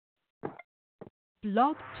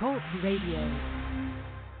Blog Talk Radio.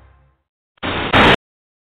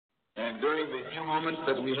 And during the few moments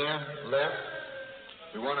that we have left,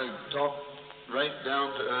 we want to talk right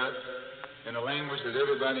down to earth in a language that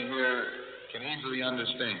everybody here can easily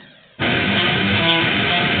understand.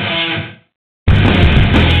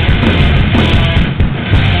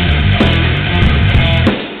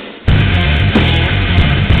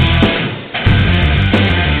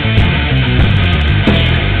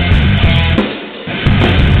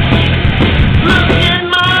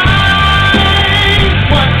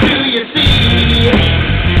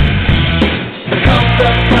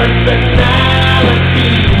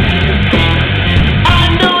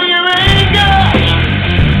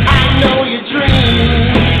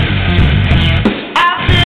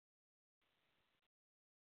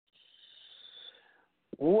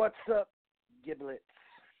 What's up, giblets?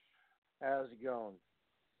 How's it going?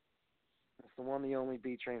 It's the one, the only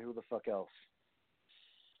B-Train, who the fuck else?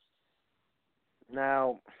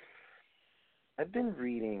 Now, I've been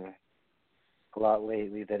reading a lot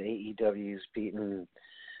lately that AEW's beaten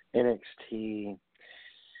NXT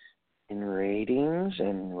in ratings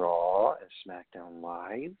and Raw and SmackDown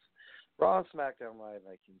Live. Raw and SmackDown Live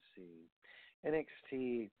I can see.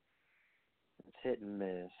 NXT, it's hit and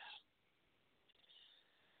miss.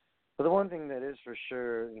 But the one thing that is for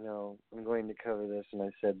sure, I'm going to cover this, and I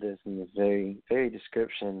said this in the very, very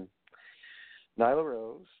description. Nyla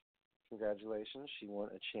Rose, congratulations. She won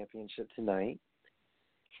a championship tonight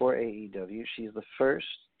for AEW. She's the first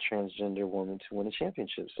transgender woman to win a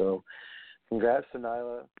championship. So congrats to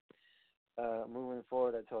Nyla. Moving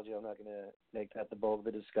forward, I told you I'm not going to make that the bulk of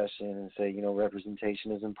the discussion and say,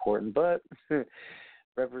 representation is important. But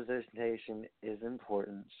representation is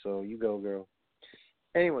important. So you go, girl.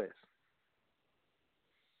 Anyways.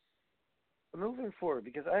 Moving forward,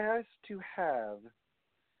 because I have to have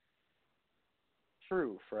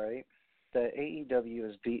proof, right, that AEW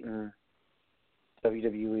has beaten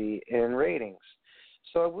WWE in ratings.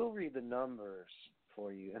 So I will read the numbers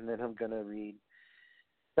for you, and then I'm going to read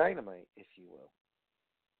Dynamite, if you will.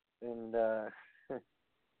 And,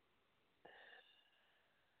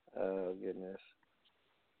 oh, goodness.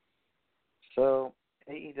 So,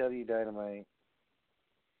 AEW Dynamite.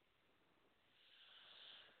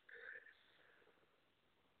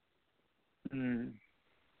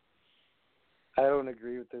 I don't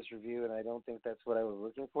agree with this review, and I don't think that's what I was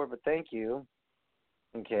looking for, but thank you.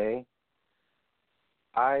 Okay.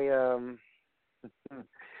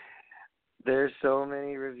 There's so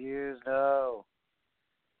many reviews. No.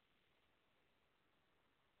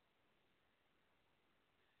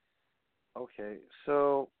 Okay,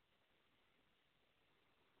 so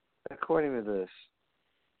according to this,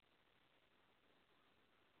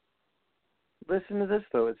 listen to this,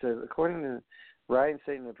 though. It says, according to Ryan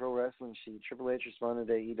Satin, the Pro Wrestling Sheet, Triple H responded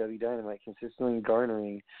to AEW Dynamite consistently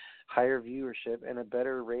garnering higher viewership and a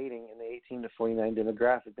better rating in the 18 to 49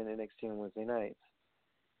 demographic than NXT on Wednesday nights.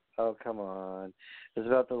 Oh, come on. It's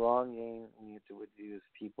about the long game. We have to reduce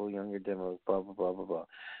people, younger demos, blah, blah, blah, blah, blah.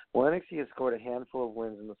 Well, NXT has scored a handful of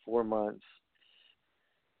wins in the 4 months.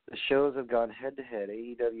 The shows have gone head-to-head.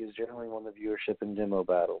 AEW has generally won the viewership in demo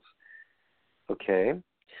battles. Okay.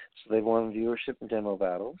 So they've won viewership in demo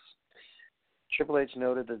battles. Triple H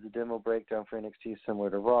noted that the demo breakdown for NXT is similar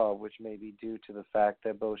to Raw, which may be due to the fact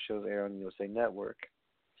that both shows air on USA Network.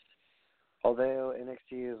 Although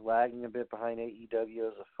NXT is lagging a bit behind AEW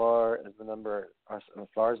as far as the numbers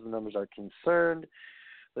are concerned,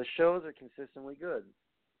 the shows are consistently good.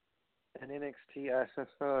 And NXT, I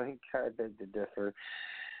kind of differ.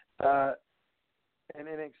 And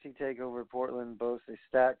NXT TakeOver Portland boasts a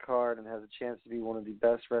stat card and has a chance to be one of the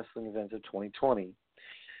best wrestling events of 2020.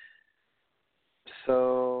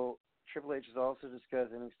 So, Triple H has also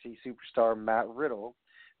discussed NXT superstar Matt Riddle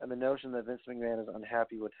and the notion that Vince McMahon is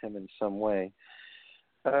unhappy with him in some way.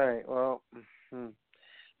 All right, well,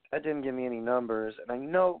 that didn't give me any numbers. And I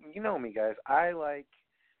know, you know me, guys, I like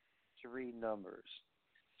to read numbers.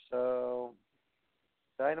 So,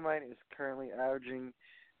 Dynamite is currently averaging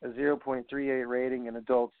a 0.38 rating in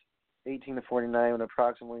adults 18 to 49 with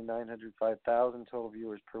approximately 905,000 total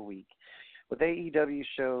viewers per week. With AEW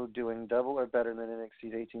show doing double or better than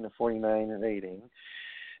NXT's 18 to 49 rating,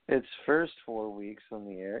 its first 4 weeks on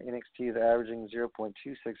the air, NXT is averaging 0.26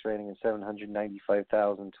 rating and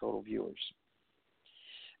 795,000 total viewers.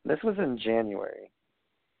 This was in January.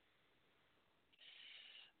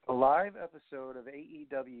 A live episode of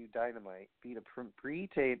AEW Dynamite beat a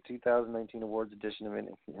pre-taped 2019 awards edition of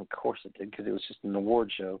NXT. Of course it did, because it was just an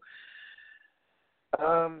award show.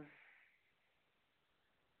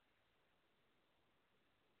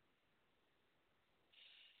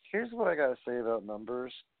 here's what I got to say about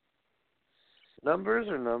numbers. Numbers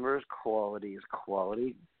are numbers. Quality is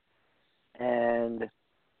quality. And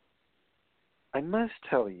I must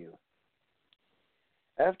tell you,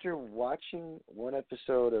 after watching one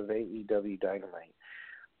episode of AEW Dynamite,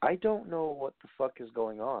 I don't know what the fuck is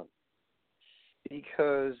going on.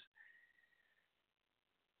 Because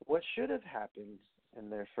what should have happened in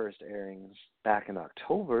their first airings back in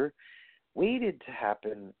October waited to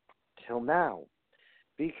happen till now.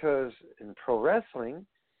 Because in pro wrestling,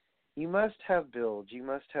 you must have builds, you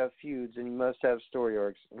must have feuds, and you must have story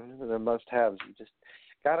arcs. They're must-haves. You just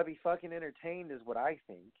gotta be fucking entertained is what I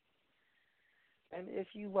think. And if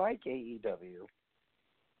you like AEW,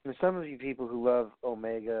 and some of you people who love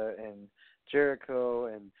Omega and Jericho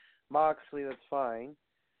and Moxley, that's fine.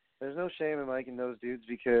 There's no shame in liking those dudes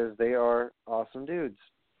because they are awesome dudes.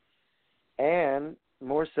 And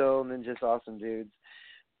more so than just awesome dudes,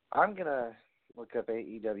 I'm going to look up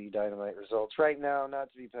AEW Dynamite results right now, not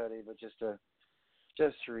to be petty, but just to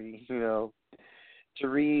read, to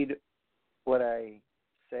read what I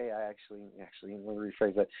say. I actually let me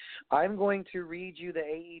rephrase that. I'm going to read you the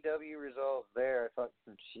AEW results there. I thought,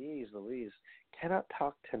 geez Louise, cannot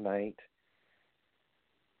talk tonight.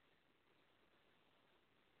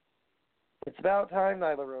 It's about time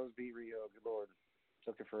Nyla Rose beat Rio. Good Lord.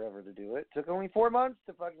 Took her forever to do it. Took only 4 months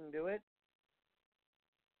to fucking do it.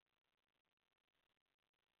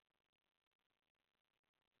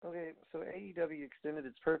 Okay, so AEW extended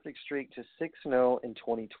its perfect streak to 6-0 in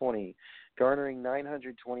 2020, garnering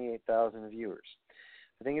 928,000 viewers.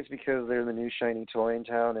 I think it's because they're the new shiny toy in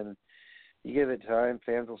town, and you give it time,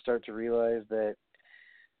 fans will start to realize that,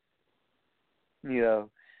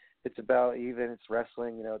 it's about it's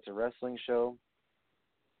wrestling, it's a wrestling show.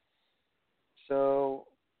 So,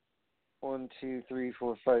 1, 2, 3,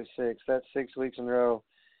 4, 5, 6. That's 6 weeks in a row.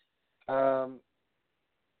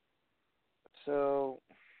 So,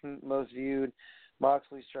 most viewed,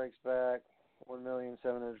 Moxley Strikes Back,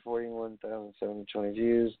 1,741,720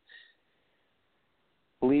 views.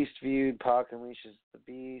 Least viewed, Pac Unleashes the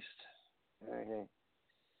Beast. Okay.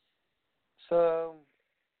 So,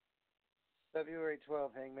 February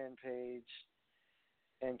 12th, Hangman Page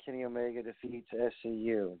and Kenny Omega defeats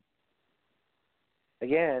SCU.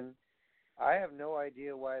 Again, I have no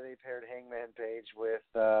idea why they paired Hangman Page with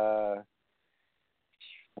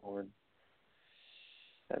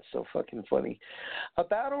That's so fucking funny. A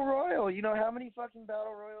battle royal. You know how many fucking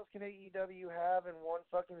battle royals can AEW have in one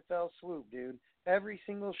fucking fell swoop, dude? Every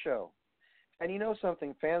single show. And you know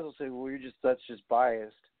something? Fans will say, well, that's just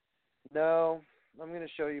biased. No, I'm going to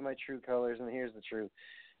show you my true colors, and here's the truth.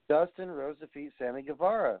 Dustin Rhodes defeats Sammy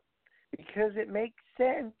Guevara because it makes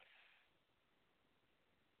sense.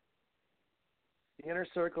 The Inner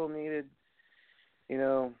Circle needed,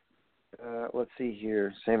 let's see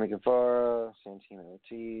here. Sammy Guevara, Santino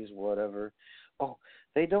Ortiz, whatever. Oh,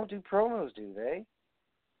 they don't do promos, do they?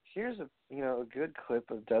 Here's a good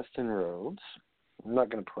clip of Dustin Rhodes. I'm not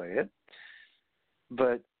going to play it,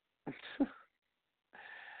 but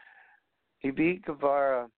he beat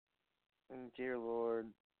Guevara. Dear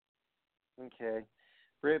Lord. Okay.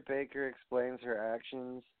 Britt Baker explains her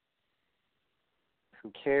actions.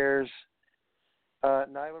 Who cares?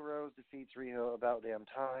 Nyla Rose defeats Riho. About damn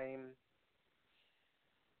time.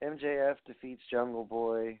 MJF defeats Jungle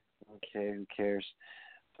Boy. Okay, who cares?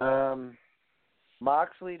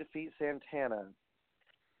 Moxley defeats Santana.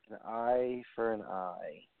 An eye for an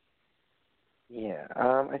eye. Yeah,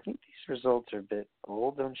 I think these results are a bit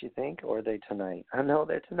old, don't you think? Or are they tonight? I know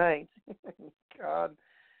they're tonight. God.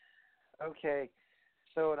 Okay,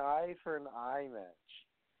 so an eye for an eye match.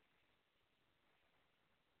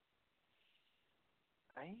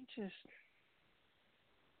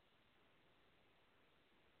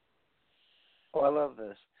 I love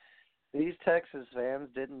this. These Texas fans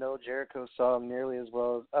didn't know Jericho's song nearly as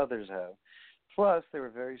well as others have. Plus, they were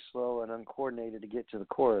very slow and uncoordinated to get to the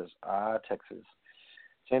chorus. Texas.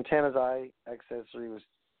 Santana's eye accessory was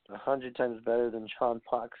 100 times better than John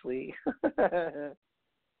Moxley.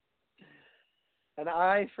 An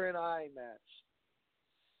eye for an eye match.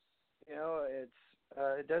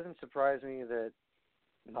 It doesn't surprise me that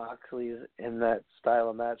Moxley's in that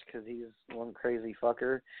style of match because he's one crazy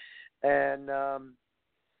fucker. And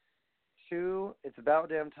 2, it's about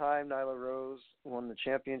damn time Nyla Rose won the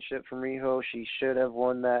championship from Riho. She should have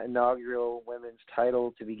won that inaugural women's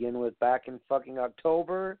title to begin with back in fucking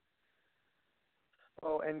October.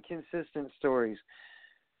 Oh, and consistent stories.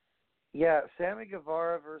 Yeah, Sammy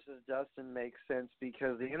Guevara versus Dustin makes sense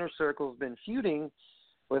because the Inner Circle's been feuding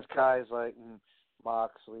with guys like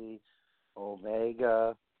Moxley,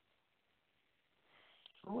 Omega.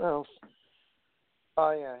 Who else? Oh,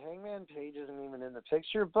 yeah, Hangman Page isn't even in the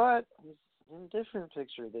picture, but he's in a different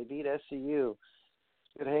picture. They beat SCU.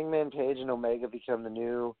 Could Hangman Page and Omega become the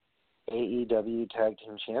new AEW Tag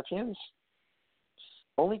Team Champions?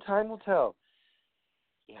 Only time will tell.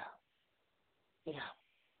 Yeah.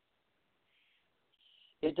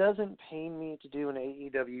 It doesn't pain me to do an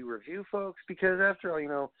AEW review, folks, because after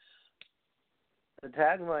all, the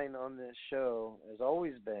tagline on this show has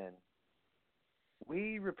always been,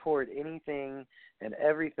 we report anything and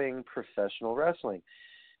everything professional wrestling,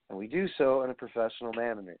 and we do so in a professional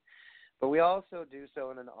manner. But we also do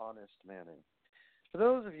so in an honest manner. For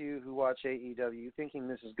those of you who watch AEW thinking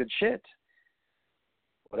this is good shit,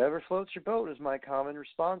 whatever floats your boat is my common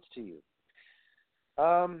response to you.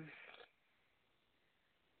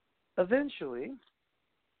 Eventually,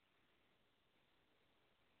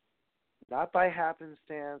 not by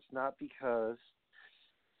happenstance, not because,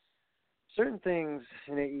 certain things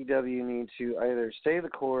in AEW need to either stay the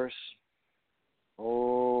course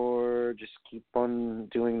or just keep on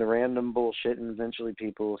doing the random bullshit, and eventually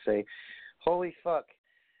people will say, holy fuck,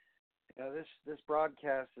 this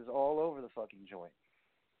broadcast is all over the fucking joint.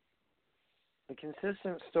 The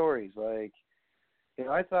consistent stories, like,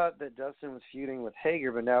 I thought that Dustin was feuding with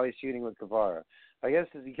Hager, but now he's feuding with Guevara. I guess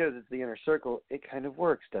it's because it's the inner circle. It kind of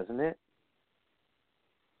works, doesn't it?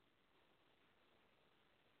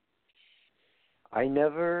 I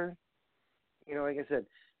never, like I said,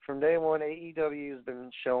 from day one, AEW has been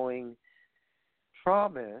showing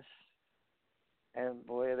promise, and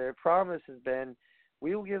boy, their promise has been,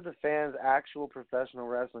 we will give the fans actual professional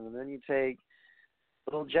wrestling, and then you take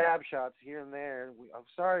little jab shots here and there. I'm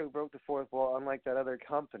sorry we broke the fourth wall, unlike that other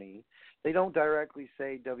company. They don't directly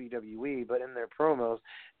say WWE, but in their promos,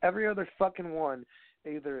 every other fucking one,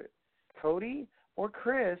 either Cody or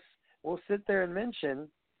Chris will sit there and mention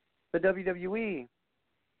the WWE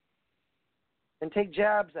and take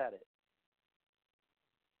jabs at it.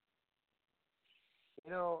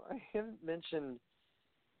 I haven't mentioned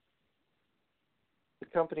the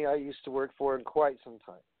company I used to work for in quite some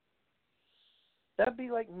time. That'd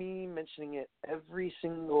be like me mentioning it every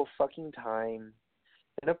single fucking time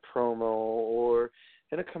in a promo or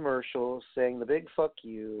in a commercial saying the big fuck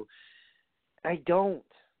you. I don't.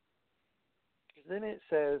 Because then it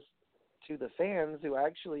says to the fans who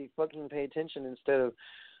actually fucking pay attention instead of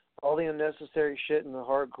all the unnecessary shit in the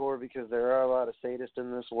hardcore, because there are a lot of sadists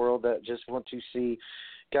in this world that just want to see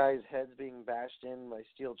guys' heads being bashed in by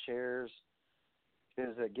steel chairs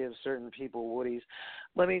because it gives certain people woodies.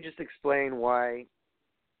 Let me just explain why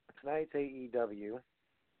tonight's AEW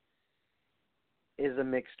is a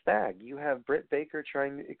mixed bag. You have Britt Baker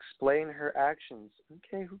trying to explain her actions.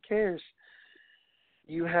 Okay, who cares?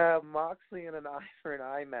 You have Moxley in an eye for an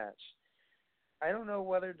eye match. I don't know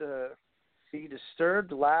whether to be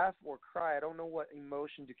disturbed, laugh, or cry. I don't know what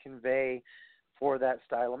emotion to convey for that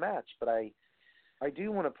style of match. But I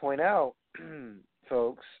do want to point out,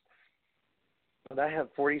 folks, that I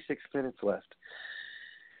have 46 minutes left.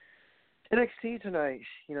 NXT tonight,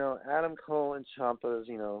 Adam Cole and Ciampa's,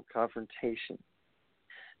 confrontation.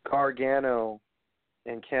 Gargano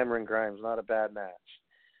and Cameron Grimes, not a bad match.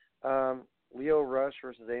 Leo Rush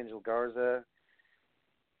versus Angel Garza.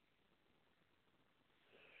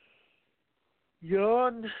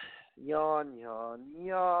 Yawn.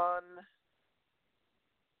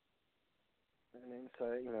 And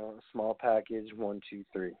inside, a small package, 1, 2,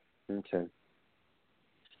 3, and 10.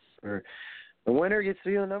 The winner gets to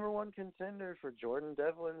be the number one contender for Jordan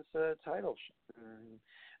Devlin's title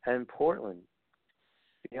in Portland.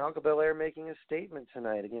 Bianca Belair making a statement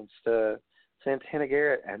tonight against Santana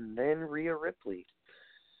Garrett and then Rhea Ripley.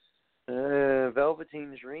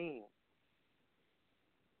 Velveteen Dream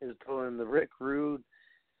is pulling the Rick Rude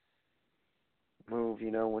move,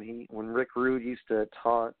 when Rick Rude used to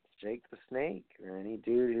taunt Jake the Snake or any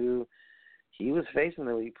dude who he was facing,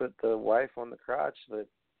 though, he put the wife on the crotch, but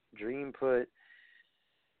Dream put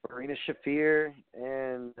Marina Shafir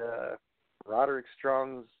and Roderick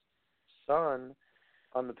Strong's son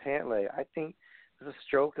on the pant leg. I think it's a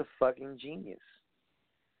stroke of fucking genius.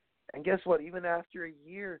 And guess what? Even after a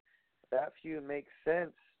year, that feud makes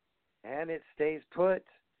sense, and it stays put,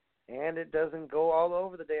 and it doesn't go all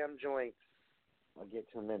over the damn joints. I'll get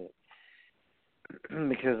to in a minute.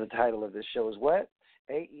 Because the title of this show is what?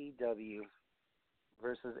 AEW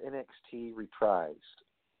versus NXT reprised.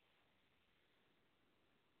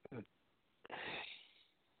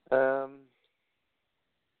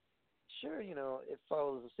 Sure, it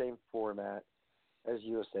follows the same format as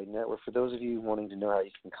USA Network. For those of you wanting to know how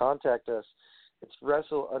you can contact us, it's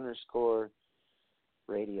wrestle_radio.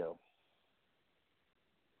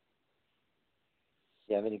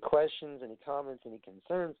 you have any questions, any comments, any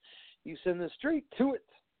concerns, you send them straight to it.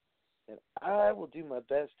 And I will do my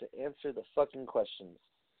best to answer the fucking questions.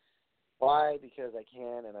 Why? Because I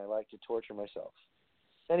can and I like to torture myself.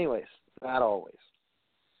 Anyways, not always.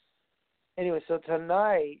 Anyway, so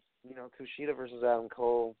tonight, Kushida versus Adam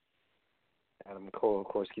Cole. Adam Cole, of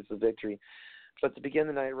course, gets the victory. But to begin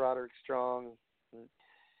the night, Roderick Strong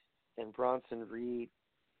and Bronson Reed,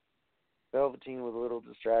 Velveteen with a little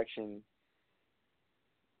distraction.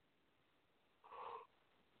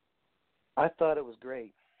 I thought it was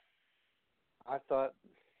great. I thought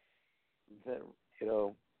that,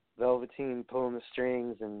 Velveteen pulling the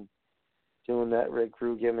strings and doing that Red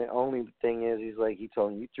Crew gimmick. Only thing is, he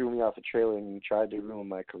told him, you threw me off a trailer and you tried to ruin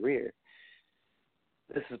my career.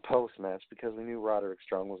 This is post-match because we knew Roderick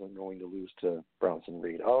Strong wasn't going to lose to Bronson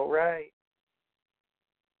Reed. All right.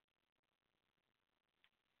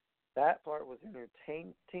 That part was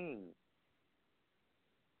entertaining,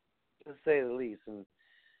 to say the least. And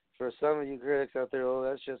for some of you critics out there,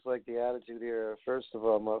 that's just like the Attitude Era. First of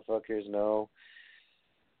all, motherfuckers, no.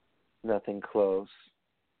 Nothing close.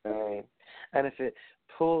 All right. And if it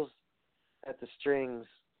pulls at the strings,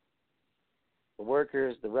 the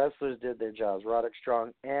workers, the wrestlers did their jobs. Roderick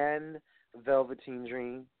Strong and Velveteen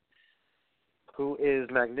Dream, who is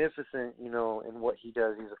magnificent, in what he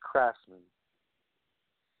does. He's a craftsman.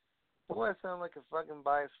 Boy, I sound like a fucking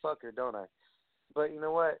biased fucker, don't I? But you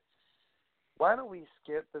know what? Why don't we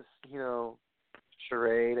skip this,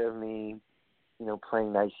 charade of me,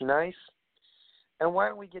 playing nicey nice? And why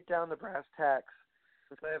don't we get down to brass tacks?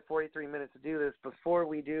 Since I have 43 minutes to do this, before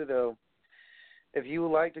we do, though, if you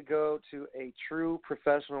would like to go to a true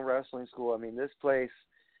professional wrestling school, this place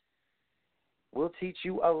will teach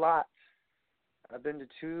you a lot. I've been to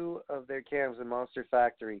 2 of their camps in Monster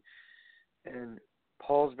Factory in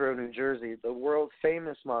Paulsboro, New Jersey, the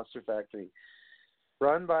world-famous Monster Factory,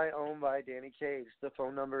 owned by Danny Cage. The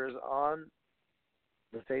phone number is on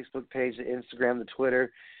the Facebook page, the Instagram, the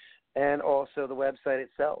Twitter, and also the website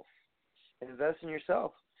itself. Invest in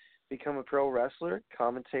yourself. Become a pro wrestler,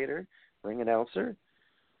 commentator, ring announcer,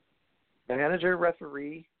 manager,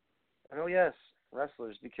 referee, and yes,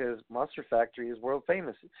 wrestlers, because Monster Factory is world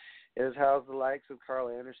famous. It has housed the likes of Carl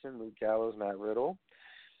Anderson, Luke Gallows, Matt Riddle,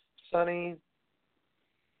 Sonny,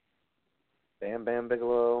 Bam Bam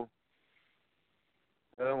Bigelow,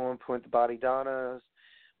 at one point the Body Donnas,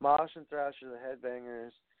 Mosh and Thrasher, the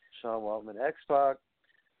Headbangers, Sean Waltman, X-Pac.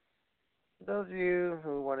 Those of you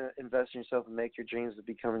who want to invest in yourself and make your dreams of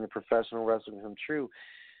becoming a professional wrestler come true,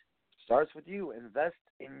 starts with you. Invest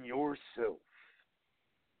in yourself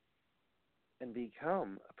and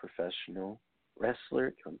become a professional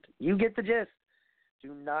wrestler. You get the gist.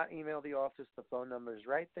 Do not email the office. The phone number is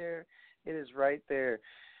right there. It is right there.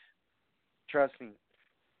 Trust me.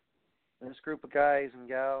 This group of guys and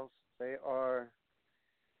gals, they are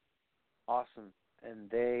awesome, and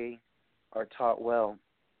they are taught well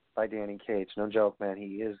by Danny Cage. No joke, man.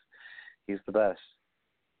 He's the best.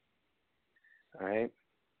 All right?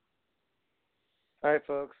 All right,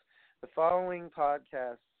 folks. The following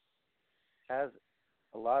podcast has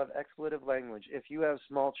a lot of expletive language. If you have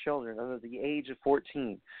small children under the age of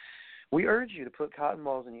 14, we urge you to put cotton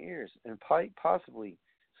balls in your ears and possibly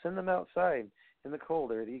send them outside in the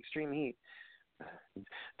cold or the extreme heat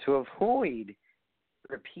to avoid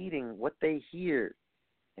repeating what they hear.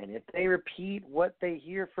 And if they repeat what they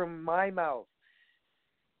hear from my mouth,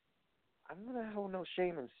 I'm going to have no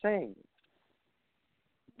shame in saying,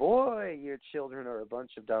 boy, your children are a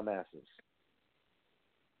bunch of dumbasses.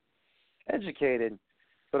 Educated,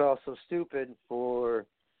 but also stupid for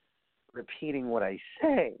repeating what I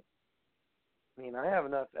say. I have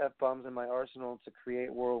enough F-bombs in my arsenal to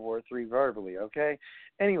create World War III verbally, okay?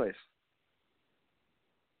 Anyways,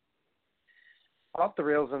 Off the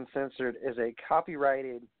Rails Uncensored is a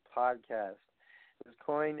copyrighted podcast. It was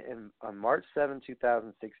coined on March 7,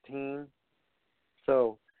 2016.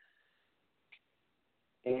 So,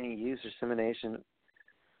 any use, dissemination,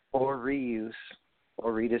 or reuse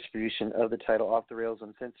or redistribution of the title Off the Rails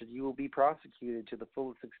Uncensored, you will be prosecuted to the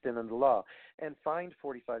fullest extent of the law and fined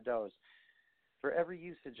 $45 for every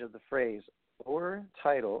usage of the phrase or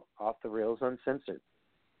title Off the Rails Uncensored.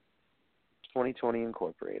 2020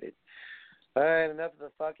 Incorporated. All right, enough of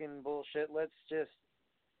the fucking bullshit. Let's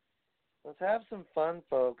have some fun,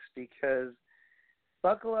 folks, because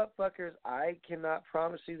buckle up, fuckers. I cannot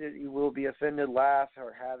promise you that you will be offended, laugh,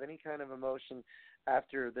 or have any kind of emotion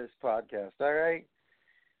after this podcast. All right?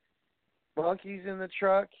 Monkeys in the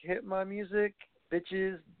truck, hit my music.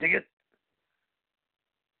 Bitches, dig it.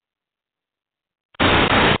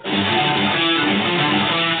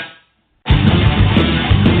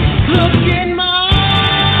 Look in my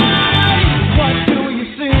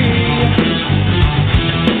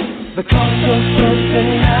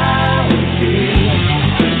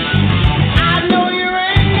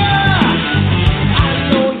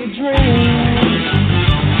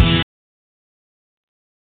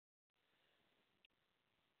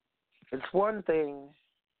It's one thing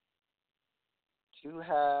to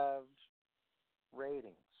have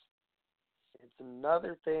ratings. It's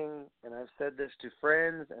another thing, and I've said this to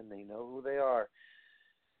friends, and they know who they are,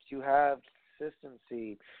 to have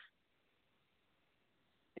consistency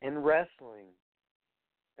in wrestling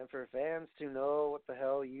and for fans to know what the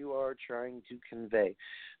hell you are trying to convey.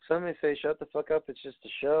 Some may say, shut the fuck up, it's just a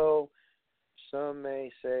show. Some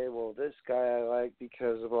may say, well, this guy I like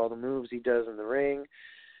because of all the moves he does in the ring.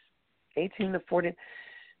 18 to 40.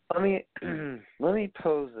 Let me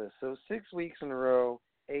pose this. So 6 weeks in a row,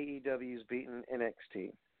 AEW's beaten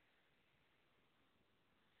NXT.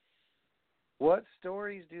 What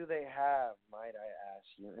stories do they have, might I ask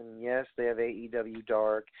you? And yes, they have AEW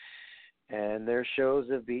Dark, and their shows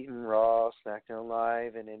have beaten Raw, SmackDown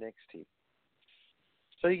Live, and NXT.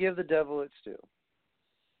 So you give the devil its due.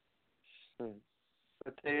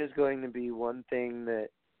 But there is going to be one thing that,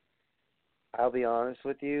 I'll be honest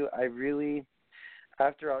with you, I really,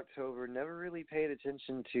 after October, never really paid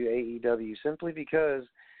attention to AEW simply because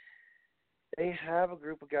they have a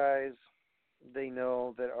group of guys they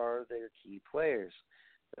know that are their key players.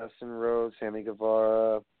 Dustin Rhodes, Sammy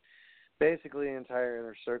Guevara, basically the entire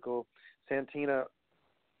inner circle. Santana,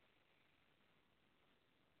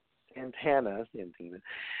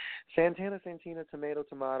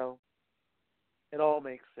 tomato. It all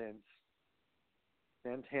makes sense.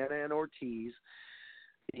 Santana and Ortiz,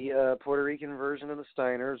 the Puerto Rican version of the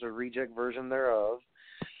Steiners, or reject version thereof.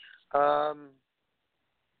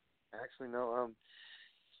 Actually, no.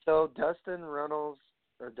 So Dustin Rhodes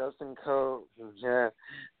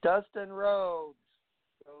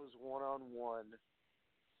goes one-on-one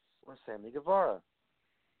with Sammy Guevara.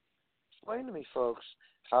 Explain to me, folks,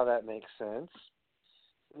 how that makes sense.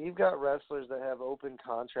 You've got wrestlers that have open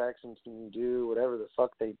contracts and can do whatever the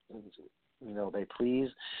fuck they please,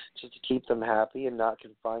 just to keep them happy and not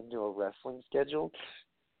confined to a wrestling schedule.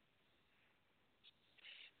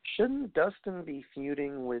 Shouldn't Dustin be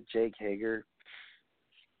feuding with Jake Hager?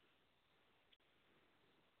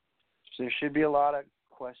 There should be a lot of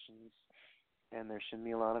questions, and there should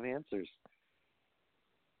be a lot of answers.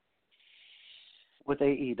 With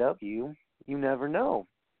AEW, you never know.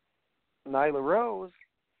 Nyla Rose,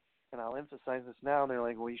 and I'll emphasize this now, and they're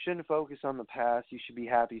like, well, you shouldn't focus on the past, you should be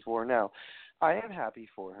happy for her now. I am happy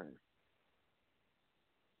for her.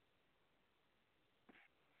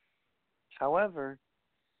 However,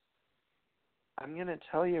 I'm going to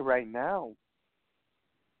tell you right now,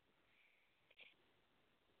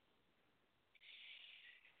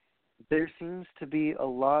 there seems to be a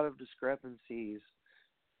lot of discrepancies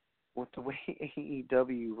with the way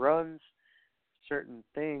AEW runs certain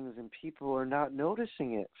things, and people are not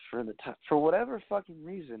noticing it for whatever fucking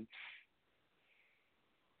reason.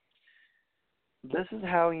 This is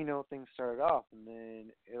how things started off, and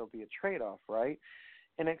then it'll be a trade-off, right?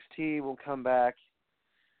 NXT will come back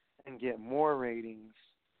and get more ratings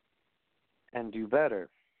and do better.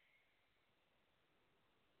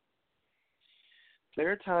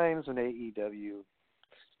 There are times when AEW,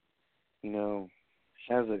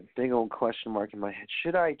 has a big old question mark in my head.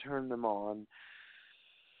 Should I turn them on?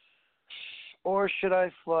 Or should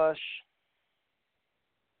I flush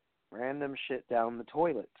random shit down the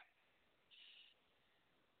toilet?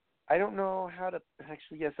 I don't know how to,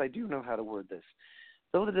 actually, yes, I do know how to word this.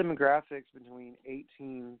 Though the demographics between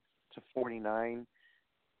 18 to 49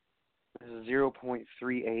 is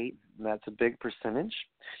 0.38, and that's a big percentage.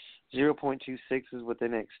 0.26 is with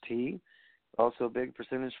NXT, also a big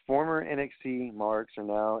percentage. Former NXT marks are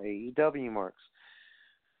now AEW marks.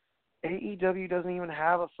 AEW doesn't even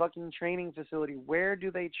have a fucking training facility. Where do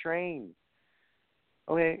they train?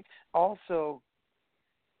 Okay, also,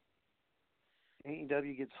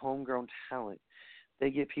 AEW gets homegrown talent. They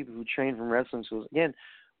get people who train from wrestling schools. Again,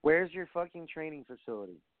 where's your fucking training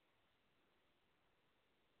facility?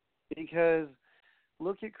 Because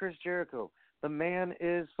look at Chris Jericho. The man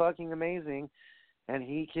is fucking amazing, and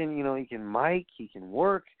he can, he can mic, he can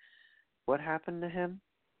work. What happened to him,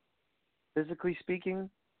 physically speaking?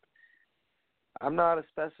 I'm not a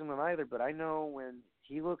specimen either, but I know when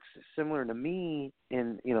he looks similar to me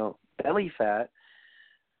in, belly fat,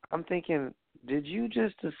 I'm thinking, did you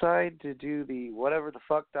just decide to do the whatever the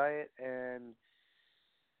fuck diet and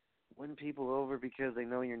win people over because they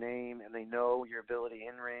know your name and they know your ability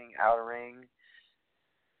in ring, out of ring?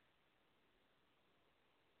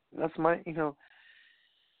 That's my, the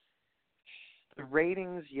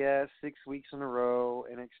ratings, yes, 6 weeks in a row,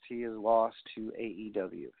 NXT has lost to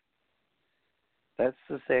AEW. That's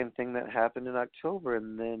the same thing that happened in October,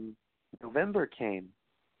 and then November came.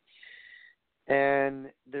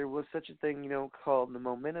 And there was such a thing, called the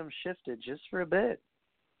momentum shifted just for a bit.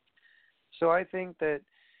 So I think that,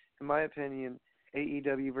 in my opinion,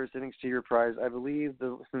 AEW versus NXT reprised, I believe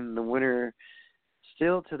the winner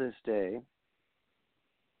still to this day,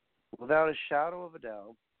 without a shadow of a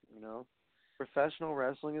doubt, professional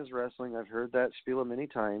wrestling is wrestling. I've heard that spiel many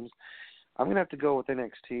times. I'm going to have to go with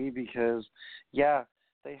NXT because, yeah,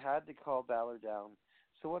 they had to call Balor down.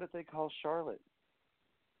 So what if they call Charlotte?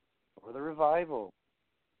 Or the Revival?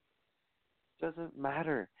 Doesn't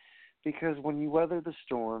matter. Because when you weather the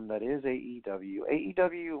storm that is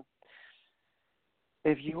AEW,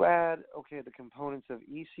 if you add, the components of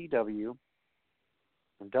ECW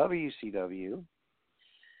and WCW,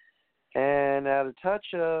 and add a touch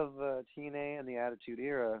of TNA and the Attitude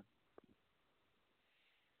Era,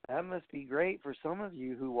 that must be great for some of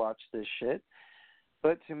you who watch this shit.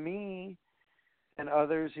 But to me, and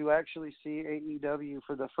others who actually see AEW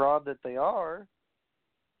for the fraud that they are,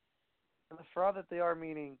 and the fraud that they are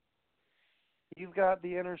meaning, you've got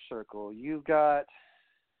the Inner Circle, you've got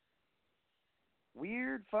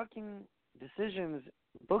weird fucking decisions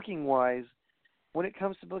booking-wise when it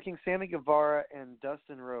comes to booking Sammy Guevara and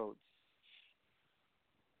Dustin Rhodes.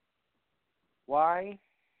 Why?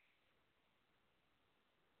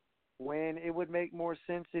 When it would make more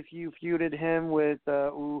sense if you feuded him with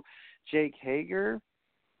Jake Hager.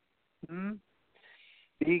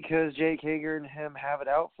 Because Jake Hager and him have it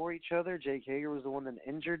out for each other. Jake Hager was the one that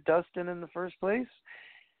injured Dustin in the first place.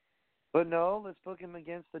 But no, let's book him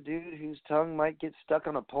against the dude whose tongue might get stuck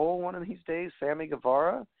on a pole one of these days, Sammy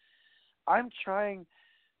Guevara. I'm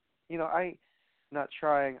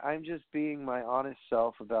just being my honest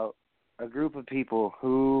self about a group of people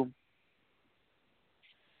who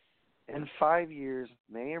in 5 years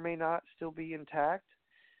may or may not still be intact.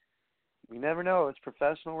 You never know. It's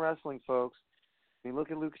professional wrestling, folks. I mean,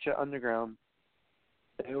 look at Lucha Underground.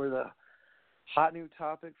 They were the hot new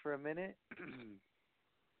topic for a minute,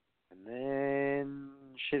 and then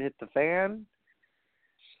shit hit the fan.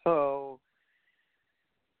 So,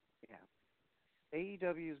 yeah.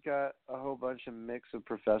 AEW's got a whole bunch of mix of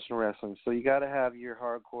professional wrestling. So you got to have your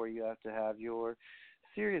hardcore. You have to have your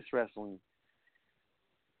serious wrestling.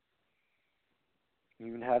 You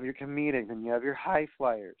even have your comedic, and you have your high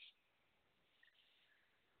flyers.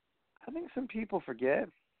 I think some people forget.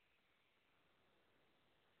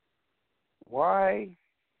 Why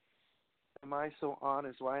am I so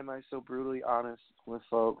honest? Why am I so brutally honest with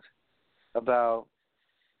folks about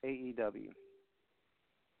AEW?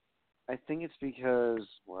 I think it's because,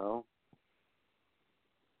 well,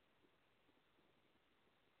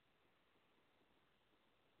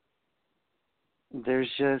 there's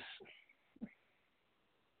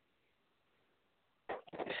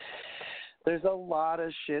a lot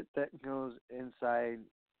of shit that goes inside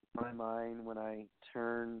my mind when I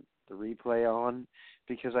turn the replay on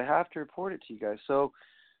because I have to report it to you guys. So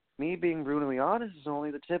me being brutally honest is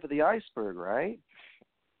only the tip of the iceberg, right?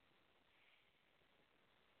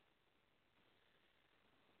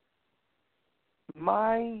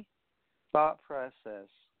 My thought process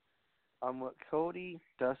on what Cody,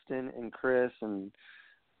 Dustin, and Chris and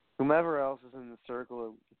whomever else is in the circle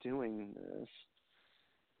of doing this,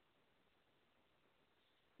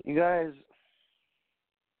 you guys,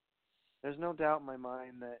 there's no doubt in my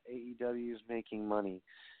mind that AEW is making money.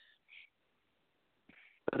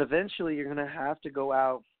 But eventually you're going to have to go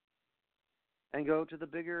out and go to the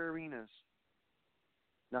bigger arenas.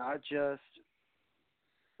 Not just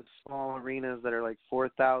the small arenas that are like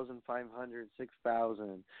 4,500,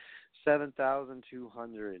 6,000,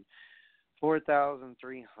 7,200,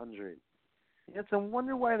 4,300. It's a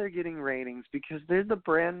wonder why they're getting ratings, because they're the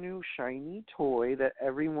brand new shiny toy that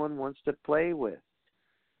everyone wants to play with.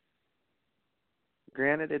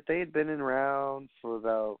 Granted, if they had been around for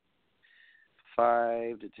about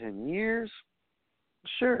 5 to 10 years,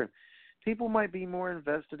 sure, people might be more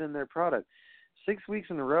invested in their product. 6 weeks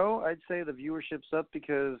in a row, I'd say the viewership's up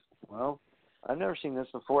because, well, I've never seen this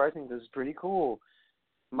before. I think this is pretty cool.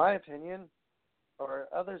 My opinion, or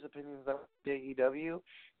others' opinions about AEW,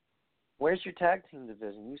 where's your tag team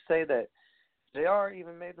division? You say that JR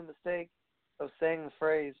even made the mistake of saying the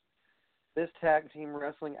phrase, this tag team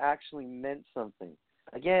wrestling actually meant something.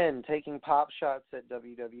 Again, taking pop shots at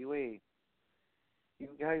WWE. You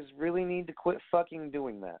guys really need to quit fucking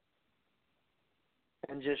doing that.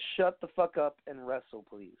 And just shut the fuck up and wrestle,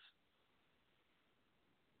 please.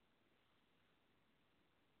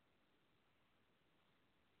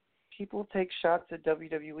 People take shots at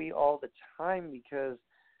WWE all the time because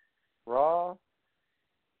Raw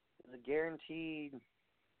is a guaranteed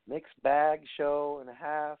mixed bag show and a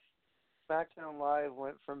half. SmackDown Live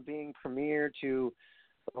went from being premiere to,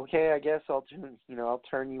 okay, I guess I'll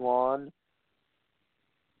turn you on.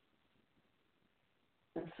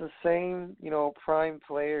 It's the same, prime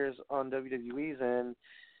players on WWE's end.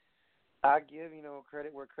 I give,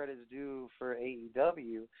 credit where credit's due for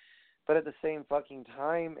AEW, but at the same fucking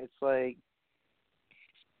time, it's like,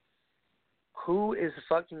 who is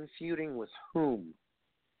fucking feuding with whom?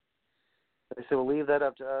 They said, we'll leave that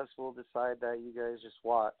up to us. We'll decide that. You guys just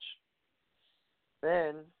watch.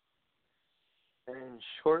 Then, and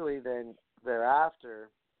shortly thereafter,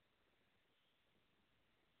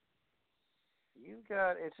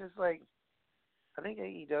 it's just like, I think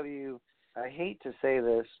AEW, I hate to say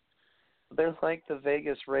this, but they're like the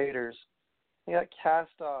Vegas Raiders. They got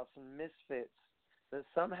cast-offs and misfits that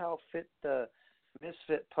somehow fit the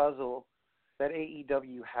misfit puzzle that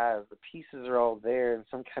AEW has. The pieces are all there in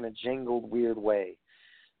some kind of jangled, weird way.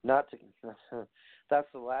 That's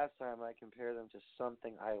the last time I compare them to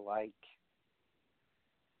something I like.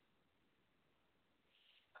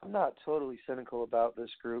 I'm not totally cynical about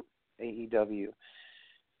this group, AEW.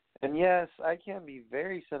 And yes, I can be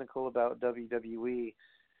very cynical about WWE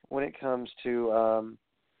when it comes to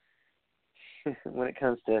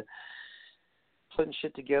putting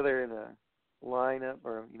shit together in a lineup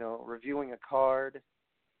or, reviewing a card.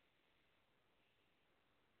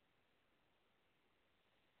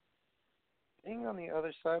 Being on the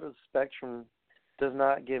other side of the spectrum does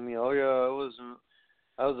not give me, oh yeah,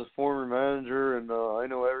 I was a former manager and I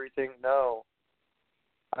know everything. No.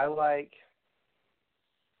 I like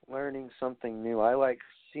learning something new. I like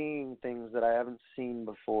seeing things that I haven't seen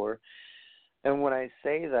before. And when I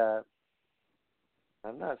say that,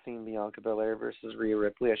 I've not seen Bianca Belair versus Rhea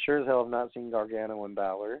Ripley. I sure as hell have not seen Gargano and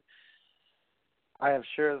Balor. I have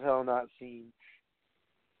sure as hell not seen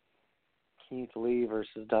Keith Lee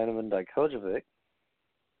versus Dynamite Dijakovic.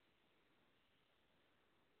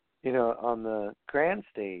 On the grand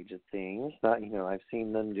stage of things. Not, I've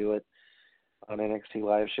seen them do it on NXT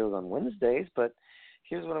live shows on Wednesdays, but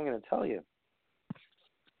here's what I'm going to tell you.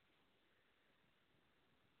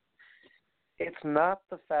 It's not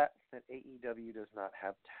the fact that AEW does not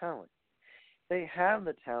have talent. They have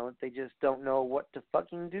the talent, they just don't know what to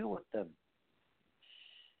fucking do with them.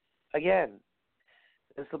 Again,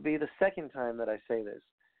 this will be the second time that I say this.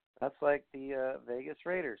 That's like the Vegas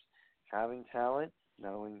Raiders. Having talent,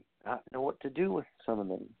 not know what to do with some of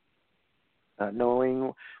them. Not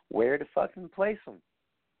knowing where to fucking place them.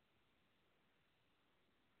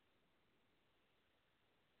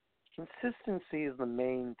 Consistency is the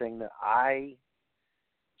main thing that I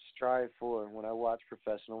strive for when I watch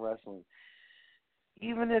professional wrestling.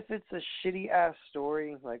 Even if it's a shitty-ass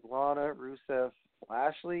story like Lana, Rusev,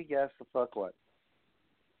 Lashley, guess the fuck what?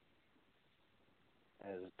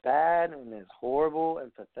 As bad and as horrible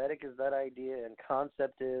and pathetic as that idea and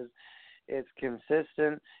concept is, it's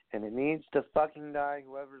consistent and it needs to fucking die.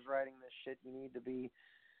 Whoever's writing this shit, you need to be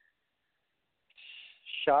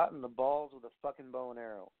shot in the balls with a fucking bow and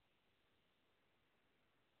arrow.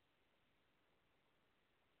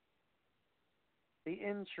 The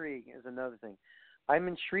intrigue is another thing. I'm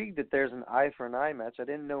intrigued that there's an eye for an eye match. I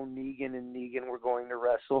didn't know Negan and Negan were going to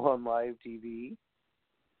wrestle on live TV.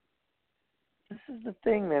 This is the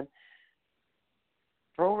thing, man.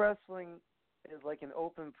 Pro wrestling is like an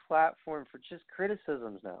open platform for just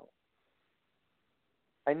criticisms now.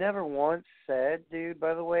 I never once said, dude,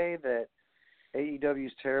 by the way, that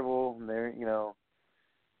AEW's terrible and they're,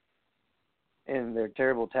 and they're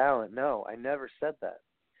terrible talent. No, I never said that.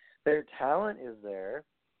 Their talent is there.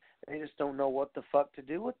 They just don't know what the fuck to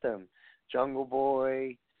do with them. Jungle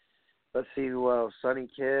Boy, let's see who else, Sonny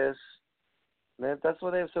Kiss. That's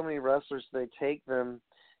why they have so many wrestlers. They take them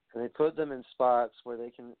and they put them in spots where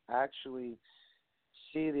they can actually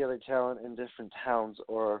see the other talent in different towns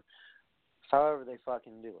or however they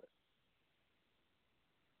fucking do it.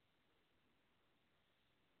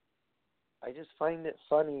 I just find it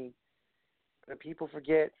funny that people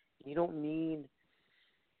forget you don't need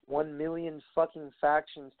 1 million fucking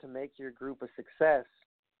factions to make your group a success.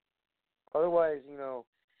 Otherwise,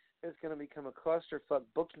 it's going to become a clusterfuck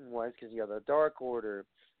booking-wise because you have the Dark Order,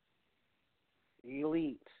 the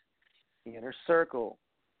Elite, the Inner Circle.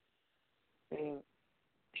 I mean,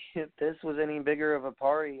 if this was any bigger of a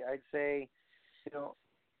party, I'd say,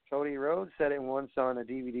 Cody Rhodes said it once on a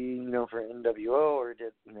DVD, for NWO or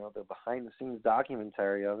did, the behind-the-scenes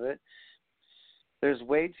documentary of it. There's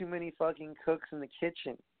way too many fucking cooks in the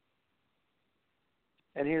kitchen.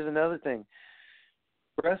 And here's another thing.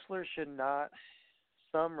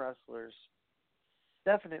 Some wrestlers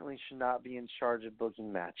definitely should not be in charge of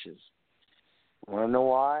booking matches. Want to know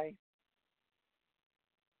why?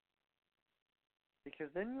 Because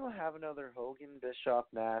then you'll have another Hogan, Bischoff,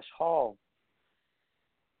 Nash, Hall.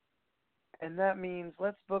 And that means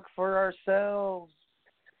let's book for ourselves.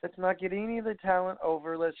 Let's not get any of the talent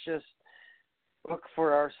over. Let's just look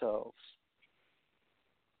for ourselves.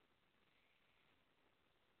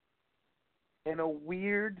 In a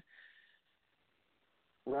weird,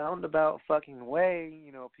 roundabout fucking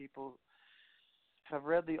way, people have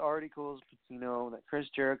read the articles, that Chris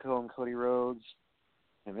Jericho and Cody Rhodes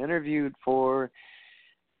have interviewed for,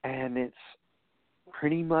 and it's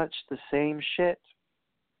pretty much the same shit.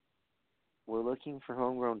 We're looking for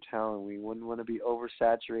homegrown talent. We wouldn't want to be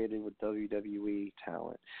oversaturated with WWE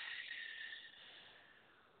talent.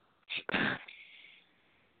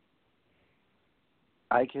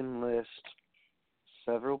 I can list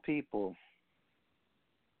several people: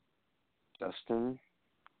 Justin,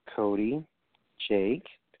 Cody, Jake,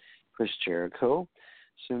 Chris Jericho,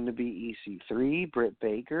 soon to be EC3, Britt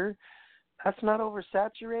Baker. That's not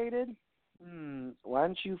oversaturated? Why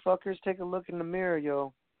don't you fuckers take a look in the mirror,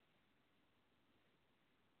 yo?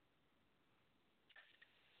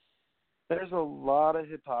 There's a lot of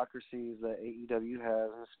hypocrisies that AEW has.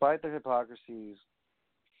 And despite their hypocrisies,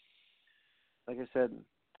 like I said,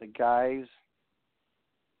 the guys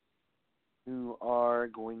who are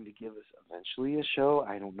going to give us eventually a show,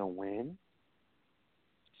 I don't know when,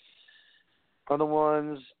 are the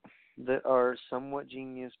ones that are somewhat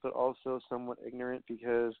genius but also somewhat ignorant,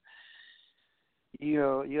 because you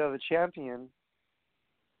have a champion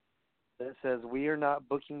that says we are not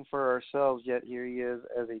booking for ourselves, yet here he is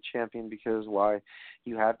as a champion. Because why?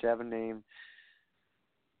 You have to have a name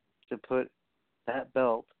to put that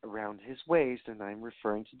belt around his waist, and I'm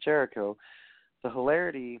referring to Jericho. The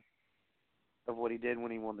hilarity of what he did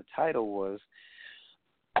when he won the title was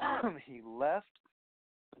he left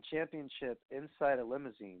the championship inside a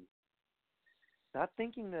limousine, not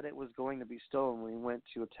thinking that it was going to be stolen, when he went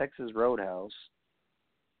to a Texas Roadhouse.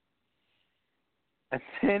 And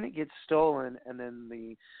then it gets stolen, and then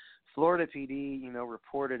the Florida PD,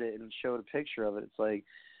 reported it and showed a picture of it. It's like,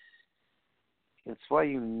 it's why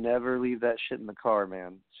you never leave that shit in the car,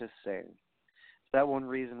 man. Just saying. Is that one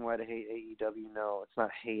reason why to hate AEW? No, it's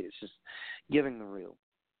not hate. It's just giving the real.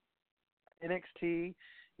 NXT,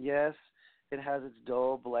 yes, it has its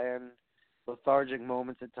dull, bland, lethargic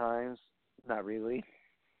moments at times. Not really.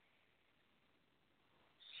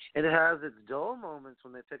 And it has its dull moments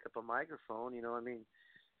when they pick up a microphone,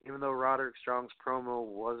 even though Roderick Strong's promo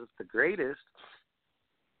wasn't the greatest,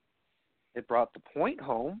 it brought the point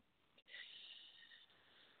home.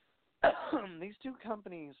 These two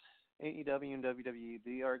companies, AEW and WWE,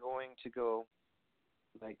 they are going to go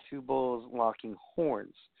like two bulls locking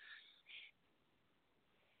horns.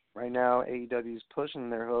 Right now, AEW is pushing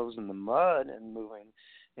their hooves in the mud and moving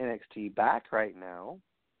NXT back right now.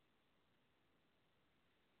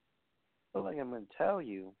 But like I'm going to tell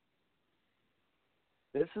you,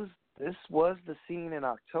 this was the scene in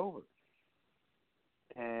October.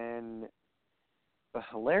 And the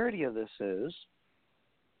hilarity of this is,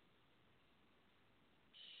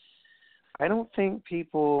 I don't think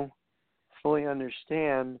people fully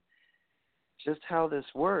understand just how this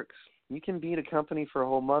works. You can beat a company for a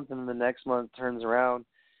whole month, and then the next month turns around,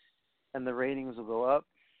 and the ratings will go up,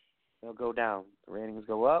 they'll go down. The ratings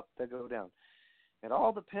go up, they'll go down. It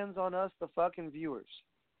all depends on us, the fucking viewers.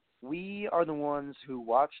 We are the ones who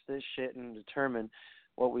watch this shit and determine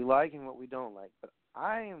what we like and what we don't like. But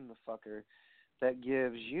I am the fucker that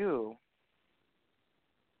gives you,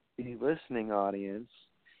 the listening audience,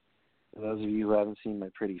 for those of you who haven't seen my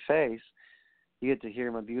pretty face, you get to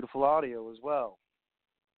hear my beautiful audio as well.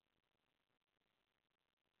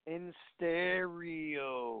 In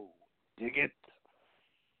stereo. Dig it?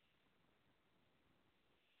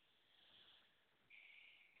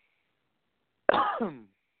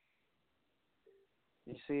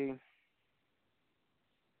 You see,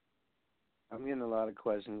 I'm getting a lot of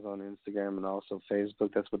questions on Instagram and also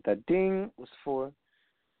Facebook. That's what that ding was for.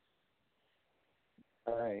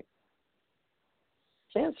 All right.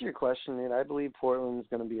 To answer your question, man, I believe Portland is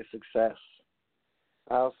going to be a success.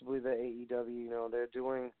 I also believe that AEW, they're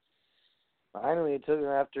doing, finally, it took them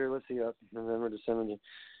after, November, December,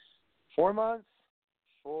 4 months?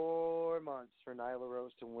 4 months for Nyla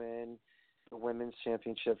Rose to win the women's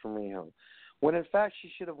championship from Riho, when in fact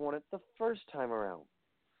she should have won it the first time around.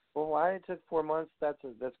 Well, why it took 4 months?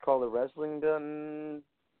 That's called a wrestling done.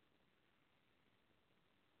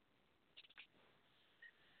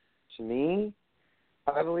 To me,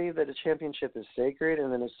 I believe that a championship is sacred,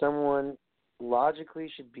 and then if someone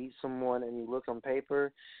logically should beat someone, and you look on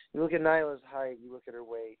paper, you look at Nyla's height, you look at her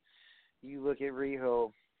weight, you look at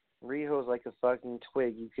Riho. Riho's like a fucking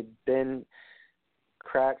twig. You could bend,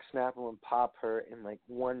 crack, snap, and pop her in like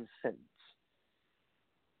one sentence.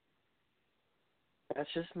 That's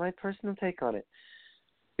just my personal take on it.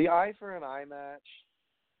 The eye for an eye match.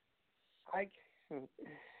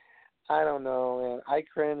 I don't know, man. I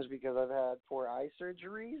cringe because I've had 4 eye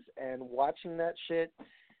surgeries, and watching that shit,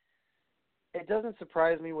 it doesn't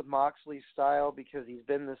surprise me with Moxley's style because he's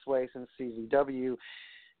been this way since CZW.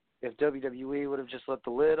 If WWE would have just let the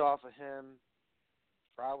lid off of him,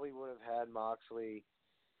 probably would have had Moxley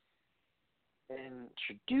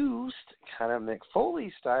introduced, kind of Mick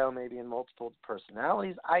Foley style, maybe in multiple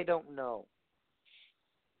personalities. I don't know.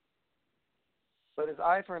 But his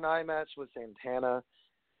eye for an eye match with Santana,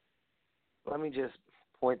 let me just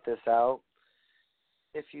point this out.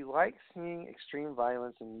 If you like seeing extreme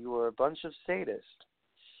violence and you are a bunch of sadists,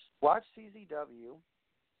 watch CZW,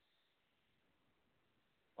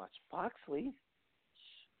 watch Moxley,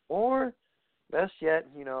 or best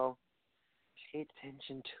yet, pay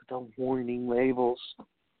attention to the warning labels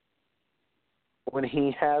when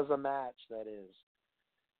he has a match, that is.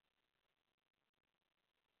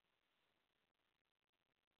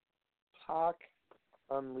 Pac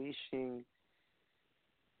unleashing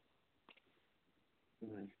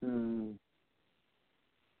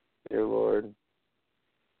dear Lord.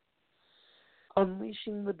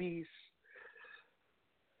 Unleashing the beast.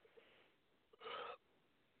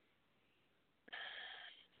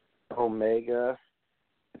 Omega.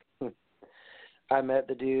 I met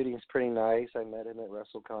the dude. He's pretty nice. I met him at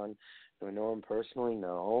WrestleCon. Do I know him personally?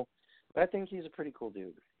 No. But I think he's a pretty cool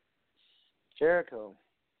dude. Jericho.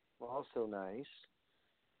 Also nice.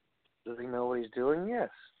 Does he know what he's doing?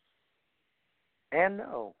 Yes. And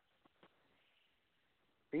no.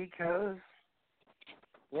 Because,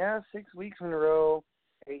 6 weeks in a row,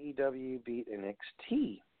 AEW beat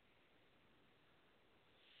NXT.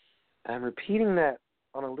 I'm repeating that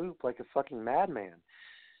on a loop like a fucking madman.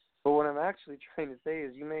 But what I'm actually trying to say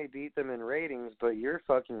is you may beat them in ratings, but your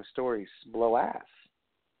fucking stories blow ass.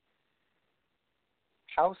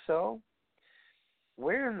 How so?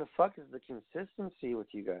 Where in the fuck is the consistency with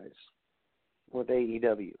you guys? With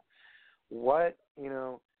AEW? What,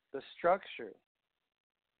 the structure?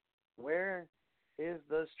 Where is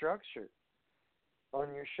the structure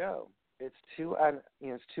on your show? It's 2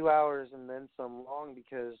 hours and then some long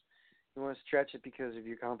because you want to stretch it because of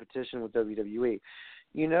your competition with WWE.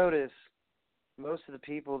 You notice most of the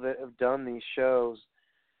people that have done these shows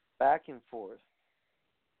back and forth,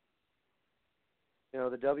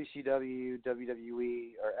 the WCW,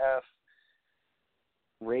 WWE, or F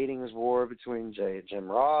ratings war between Jim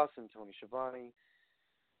Ross and Tony Schiavone,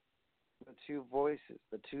 the 2 voices,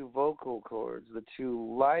 the 2 vocal cords, the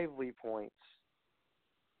 2 lively points,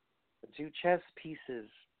 the 2 chess pieces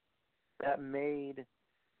that made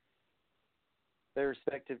their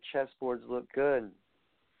respective chessboards look good.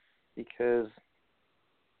 Because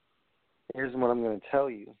here's what I'm going to tell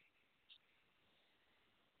you.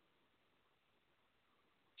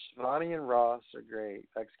 Shivani and Ross are great.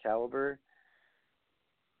 Excalibur,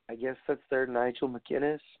 I guess that's their Nigel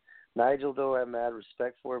McGuinness. Nigel, though, I have mad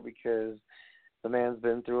respect for because the man's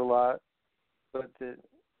been through a lot. But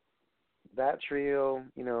that trio,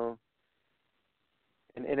 in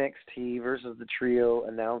NXT versus the trio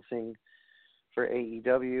announcing for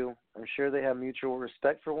AEW, I'm sure they have mutual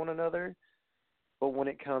respect for one another. But when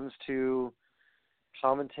it comes to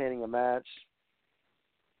commentating a match,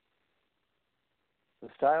 the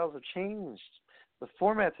styles have changed. The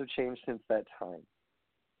formats have changed since that time.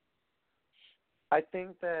 I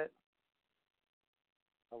think that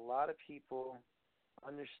a lot of people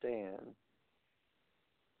understand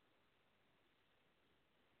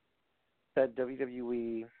that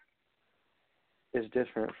WWE is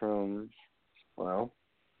different from,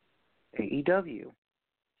 AEW.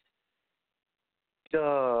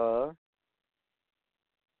 Duh.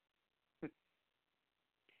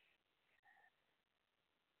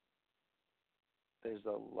 There's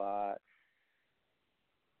a lot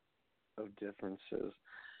of differences.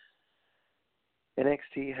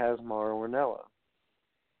 NXT has Mauro Ranallo.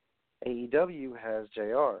 AEW has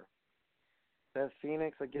JR. Beth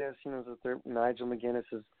Phoenix, I guess, is the third. Nigel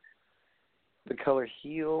McGuinness is the color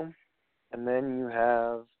heel. And then you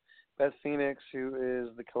have Beth Phoenix, who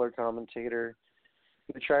is the color commentator,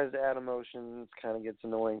 who tries to add emotions, kind of gets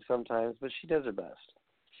annoying sometimes, but she does her best.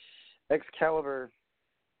 Excalibur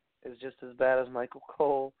is just as bad as Michael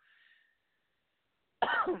Cole.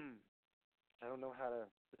 I don't know how to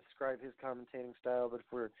describe his commentating style, but if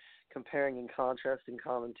we're comparing and contrasting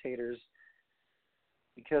commentators,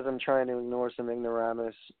 because I'm trying to ignore some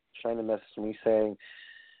ignoramus trying to message me saying,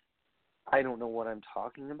 I don't know what I'm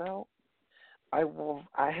talking about. I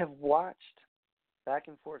have watched back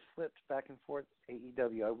and forth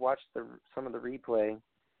AEW. I watched some of the replay.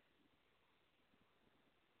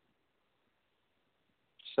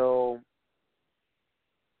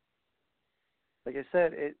 like I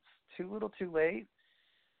said, it's too little too late.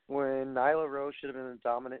 When Nyla Rose should have been a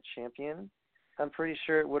dominant champion, I'm pretty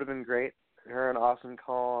sure it would have been great. Her and Awesome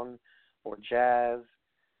Kong or Jazz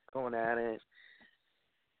going at it.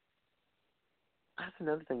 That's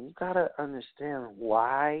another thing. You got to understand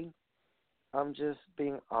why I'm just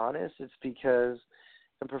being honest. It's because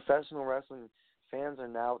in professional wrestling, fans are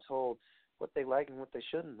now told what they like and what they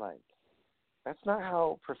shouldn't like. That's not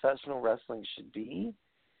how professional wrestling should be.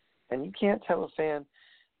 And you can't tell a fan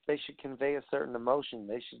they should convey a certain emotion.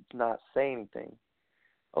 They should not say anything.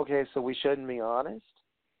 Okay, so we shouldn't be honest?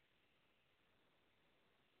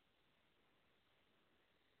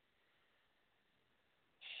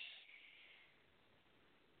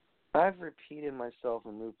 I've repeated myself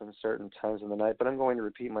in Lupin certain times in the night, but I'm going to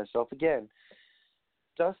repeat myself again.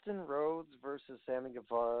 Dustin Rhodes versus Sammy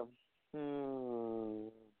Guevara.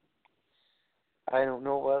 I don't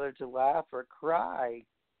know whether to laugh or cry.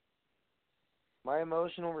 My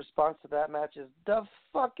emotional response to that match is, the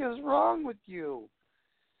fuck is wrong with you?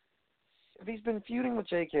 If he's been feuding with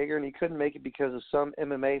Jake Hager and he couldn't make it because of some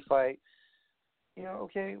MMA fight,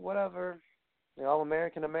 okay, whatever.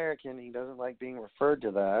 All-American, he doesn't like being referred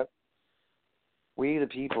to that. We the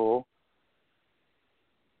people,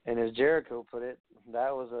 and as Jericho put it,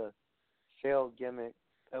 that was a failed gimmick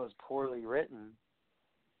that was poorly written.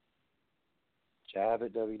 Jab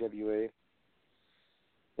at WWE.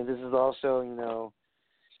 And this is also,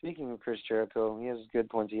 speaking of Chris Jericho, he has his good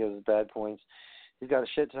points, he has his bad points. He's got a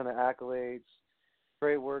shit ton of accolades.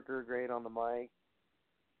 Great worker, great on the mic.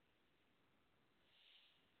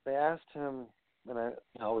 They asked him, and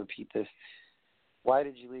I'll repeat this, why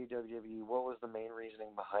did you leave WWE? What was the main reasoning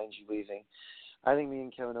behind you leaving? I think me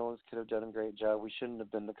and Kevin Owens could have done a great job. We shouldn't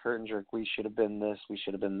have been the curtain jerk. We should have been this. We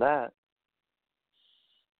should have been that.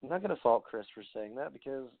 I'm not going to fault Chris for saying that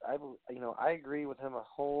because I agree with him a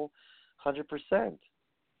whole 100%.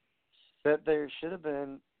 That there should have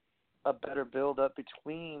been a better build-up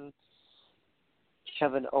between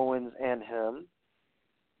Kevin Owens and him,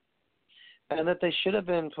 and that they should have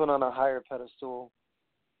been put on a higher pedestal,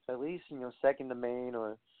 at least, second to main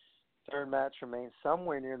or third match for main,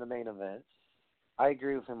 somewhere near the main event. I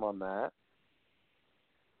agree with him on that.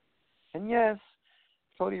 And yes,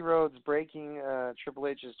 Cody Rhodes breaking Triple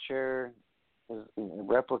H's chair, a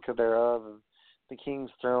replica thereof, of the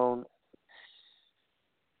King's Throne.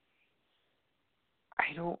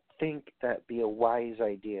 I don't think that'd be a wise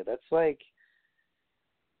idea. That's like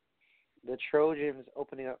the Trojans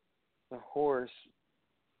opening up the horse,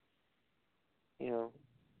 the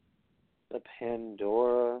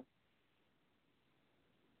Pandora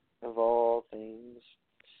of all things.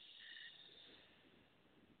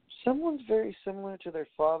 Someone's very similar to their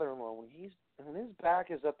father-in-law. When his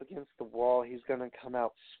back is up against the wall, he's going to come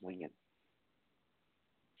out swinging.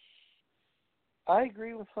 I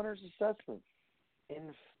agree with Hunter's assessment.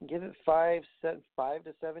 And give it 5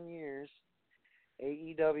 to 7 years,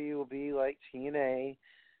 AEW will be like TNA,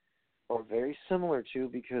 or very similar to,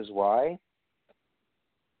 because why?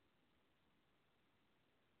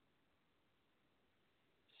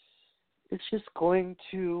 It's just going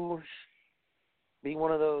to be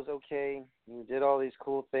one of those, okay, you did all these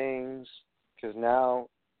cool things, because now,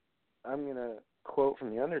 I'm going to quote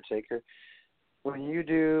from The Undertaker, when you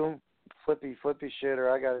do flippy shit, or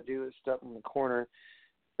I got to do this stuff in the corner,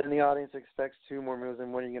 then the audience expects 2 more moves,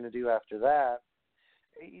 and what are you going to do after that?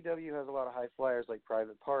 AEW has a lot of high flyers like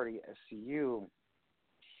Private Party, SCU,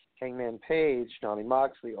 Hangman Page, Johnny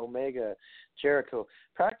Moxley, Omega, Jericho.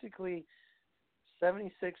 Practically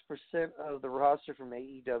 76% of the roster from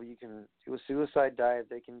AEW can do a suicide dive.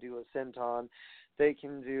 They can do a senton. They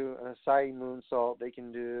can do an Asai moonsault. They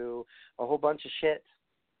can do a whole bunch of shit.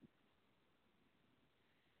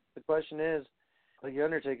 The question is, like The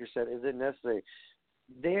Undertaker said, is it necessary?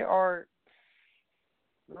 They're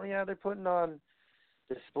putting on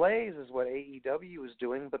displays is what AEW is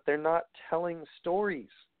doing, but they're not telling stories.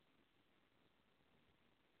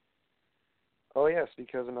 Oh, yes,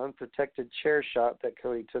 because an unprotected chair shot that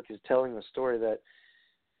Cody took is telling a story that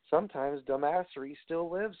sometimes dumbassery still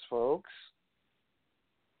lives, folks.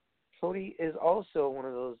 Cody is also one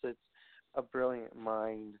of those that's a brilliant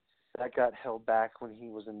mind that got held back when he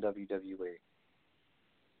was in WWE.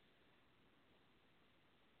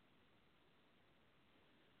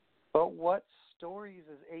 But what stories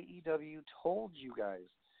has AEW told you guys?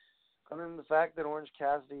 Other than the fact that Orange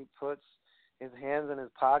Cassidy puts his hands in his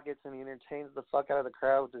pockets and he entertains the fuck out of the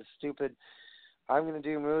crowd with this stupid, I'm going to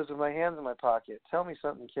do moves with my hands in my pocket. Tell me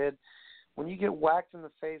something, kid. When you get whacked in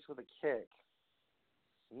the face with a kick,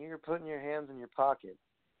 and you're putting your hands in your pocket,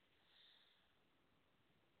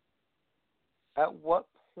 at what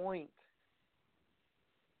point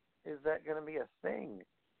is that going to be a thing?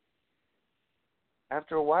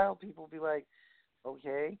 After a while, people will be like,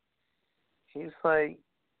 okay, he's like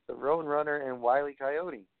the Road Runner and Wile E.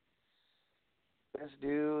 Coyote. This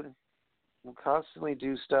dude will constantly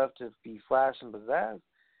do stuff to be flash and pizzazz.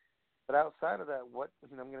 But outside of that,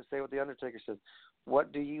 I'm going to say what The Undertaker said.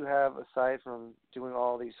 What do you have aside from doing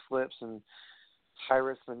all these flips and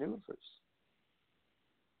high-risk maneuvers?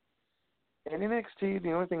 In NXT,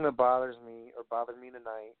 the only thing that bothered me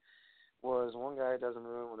tonight was one guy does a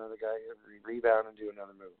move, another guy rebound and do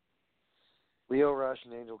another move. Lio Rush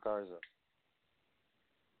and Angel Garza.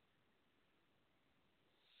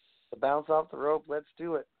 The bounce off the rope, let's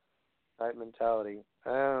do it type mentality.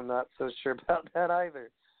 I'm not so sure about that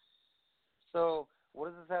either. So, what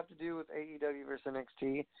does this have to do with AEW versus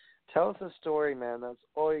NXT? Tell us a story, man. That's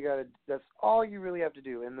all you really have to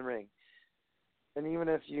do in the ring. And even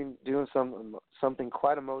if you're doing something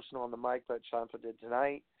quite emotional on the mic like Ciampa did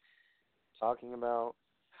tonight, talking about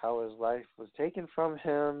how his life was taken from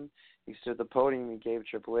him, he stood at the podium, he gave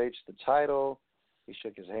Triple H the title, he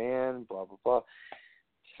shook his hand, blah, blah, blah.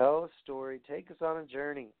 Tell a story. Take us on a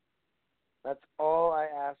journey. That's all I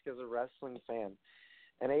ask as a wrestling fan.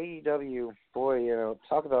 And AEW, boy,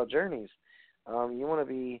 talk about journeys. You want to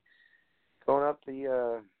be going up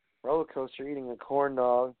the roller coaster, eating a corn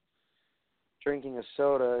dog, drinking a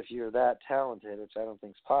soda if you're that talented, which I don't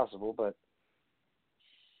think is possible, but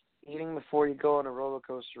eating before you go on a roller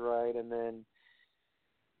coaster ride and then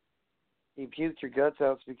you puke your guts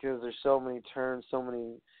out because there's so many turns, so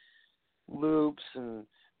many loops and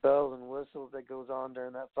bells and whistles that goes on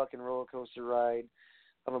during that fucking roller coaster ride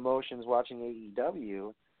of emotions watching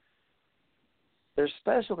AEW. Their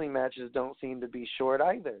specialty matches don't seem to be short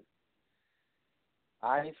either.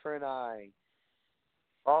 Eye for an eye.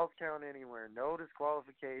 Falls count anywhere. No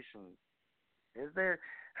disqualification. Has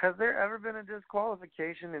there ever been a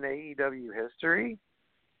disqualification in AEW history?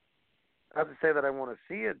 Not to say that I want to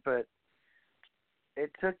see it, but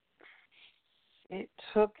it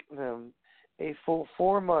took them a full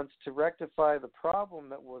 4 months to rectify the problem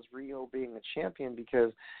that was Rio being a champion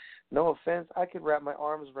because, no offense, I could wrap my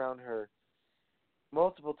arms around her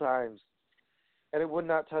multiple times and it would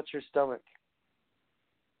not touch her stomach.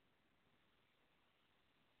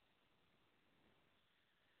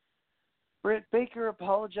 Britt Baker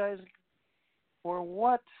apologizing for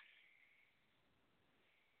what?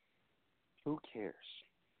 Who cares?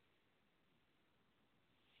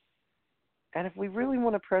 And if we really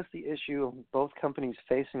want to press the issue of both companies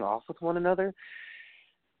facing off with one another,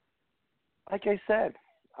 like I said,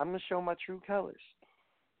 I'm going to show my true colors.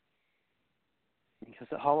 Because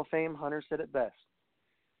at Hall of Fame, Hunter said it best.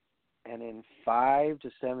 And in 5 to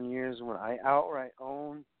 7 years, when I outright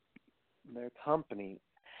own their company,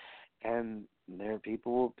 and their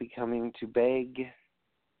people will be coming to beg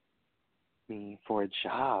me for a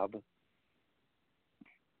job,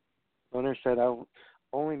 Hunter said, I'll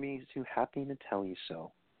only be too happy to tell you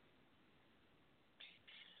so.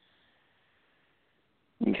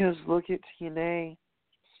 Because look at TNA.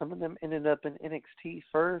 Some of them ended up in NXT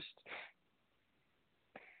first.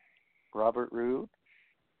 Robert Roode,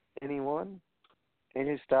 anyone?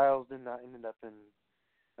 AJ Styles did not end up in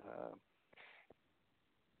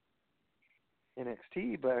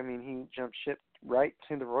NXT, but I mean, he jumped ship right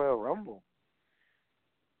to the Royal Rumble.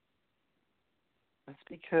 That's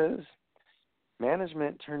because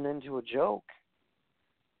management turned into a joke.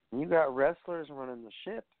 You got wrestlers running the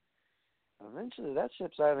ship. Eventually, that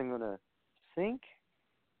ship's either going to sink,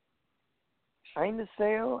 kind of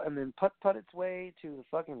sail, and then putt its way to the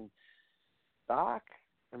fucking dock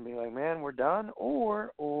and be like, man, we're done,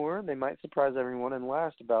 or they might surprise everyone and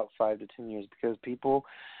last about 5 to 10 years because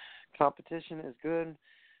competition is good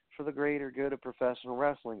for the greater good of professional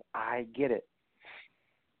wrestling. I get it.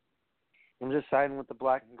 I'm just siding with the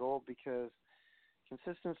black and gold because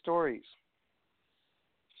consistent stories,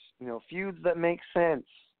 feuds that make sense,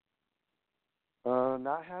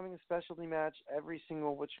 not having a specialty match every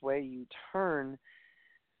single which way you turn.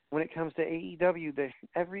 When it comes to AEW,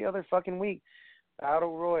 every other fucking week,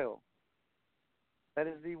 Battle Royal. That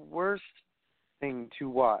is the worst thing to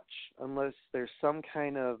watch unless there's some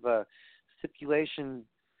kind of stipulation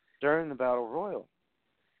during the Battle Royal.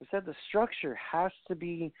 I said the structure has to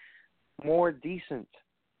be more decent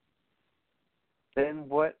than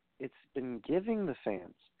what it's been giving the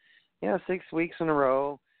fans. 6 weeks in a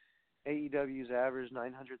row, AEW's averaged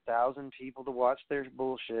 900,000 people to watch their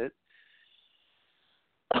bullshit.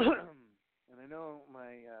 And I know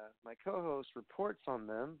my co-host reports on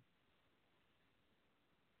them,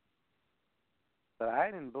 but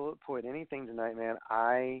I didn't bullet point anything tonight, man.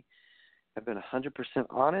 I have been 100%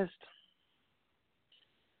 honest.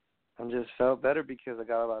 I just felt better because I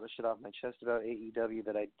got a lot of shit off my chest about AEW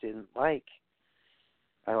that I didn't like.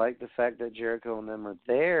 I like the fact that Jericho and them are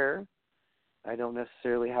there. I don't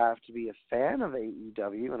necessarily have to be a fan of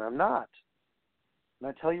AEW, and I'm not. And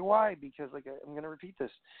I tell you why, because I'm going to repeat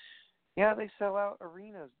this. Yeah, they sell out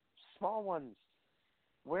arenas, small ones.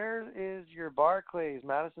 Where is your Barclays,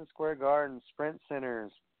 Madison Square Garden, Sprint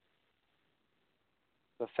Centers,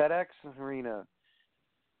 the FedEx Arena?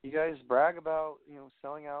 You guys brag about,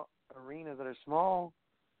 selling out arenas that are small,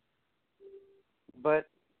 but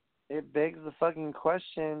it begs the fucking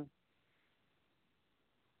question,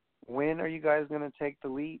 when are you guys going to take the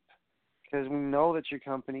leap? Because we know that your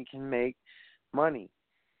company can make money.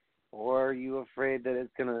 Or are you afraid that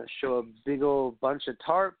it's going to show a big old bunch of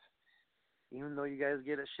tarp, even though you guys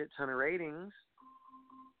get a shit ton of ratings?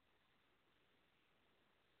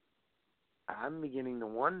 I'm beginning to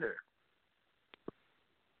wonder.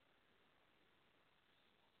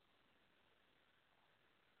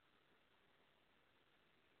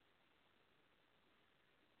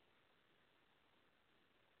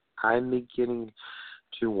 I'm beginning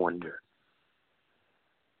to wonder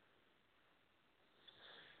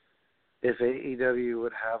if AEW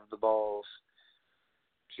would have the balls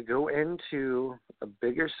to go into a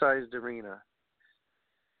bigger sized arena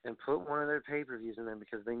and put one of their pay-per-views in there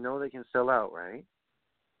because they know they can sell out, right?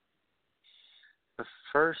 The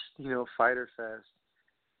first, Fyter Fest,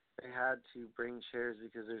 they had to bring chairs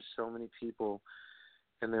because there's so many people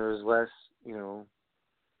and there was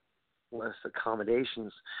less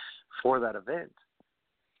accommodations for that event.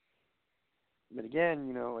 But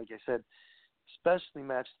again, like I said, especially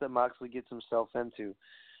matches that Moxley gets himself into.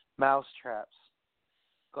 Mouse traps,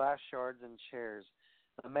 glass shards, and chairs.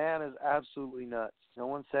 The man is absolutely nuts. No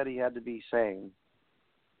one said he had to be sane.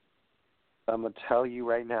 I'm going to tell you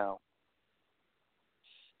right now.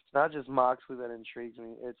 It's not just Moxley that intrigues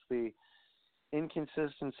me. It's the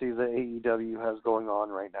inconsistency that AEW has going on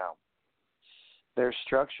right now. Their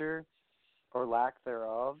structure, or lack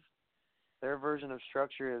thereof, their version of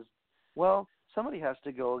structure is, well, somebody has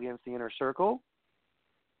to go against the inner circle.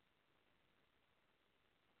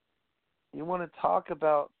 You want to talk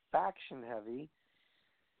about faction heavy?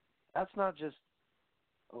 That's not just,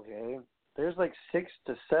 okay, there's 6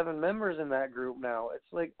 to 7 members in that group now.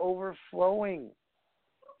 It's overflowing.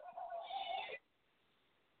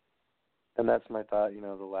 And that's my thought,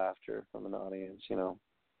 the laughter from an audience,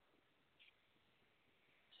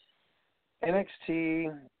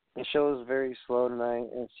 NXT, the show is very slow tonight.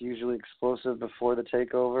 It's usually explosive before the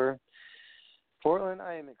takeover. Portland,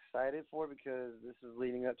 I am excited for because this is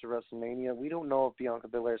leading up to WrestleMania. We don't know if Bianca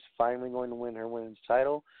Belair is finally going to win her women's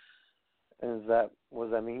title. And what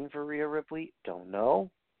does that mean for Rhea Ripley? Don't know.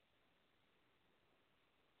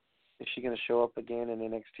 Is she going to show up again in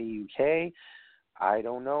NXT UK? I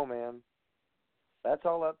don't know, man. That's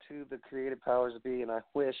all up to the creative powers that be, and I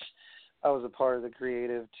wish I was a part of the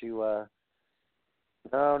creative to,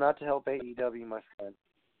 no, not to help AEW, my friend.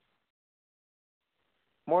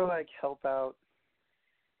 More like help out,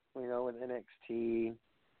 in NXT,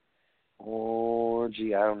 or, I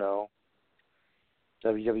don't know,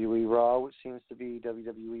 WWE Raw, which seems to be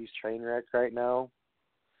WWE's train wreck right now.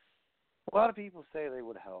 A lot of people say they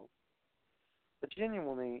would help. But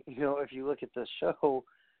genuinely, if you look at the show,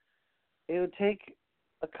 it would take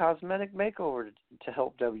a cosmetic makeover to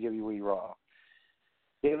help WWE Raw.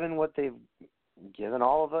 Given what they've given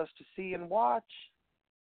all of us to see and watch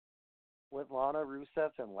with Lana,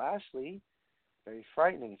 Rusev, and Lashley, very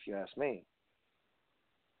frightening if you ask me.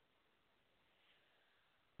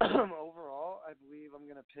 Overall, I believe I'm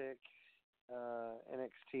going to pick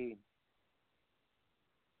NXT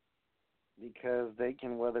because they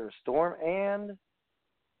can weather a storm and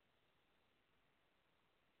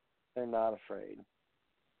they're not afraid.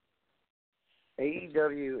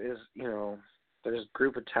 AEW is, there's a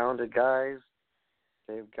group of talented guys.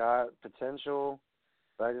 They've got potential,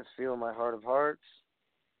 but I just feel in my heart of hearts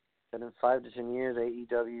that in 5 to 10 years,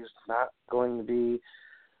 AEW is not going to be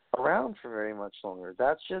around for very much longer.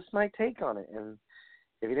 That's just my take on it. And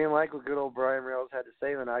if you didn't like what good old Brian Rails had to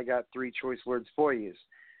say, then I got 3 choice words for you.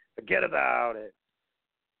 Forget about it.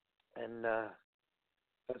 And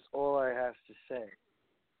that's all I have to say.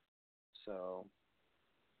 So,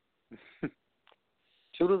 to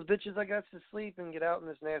those bitches, I got to sleep and get out in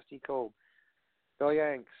this nasty cold. Go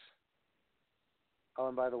Yanks. Oh,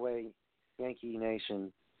 and by the way, Yankee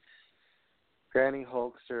Nation, Granny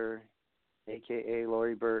Hulkster, a.k.a.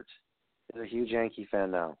 Lori Burt, is a huge Yankee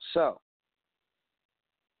fan now. So,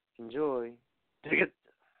 enjoy. Dig it.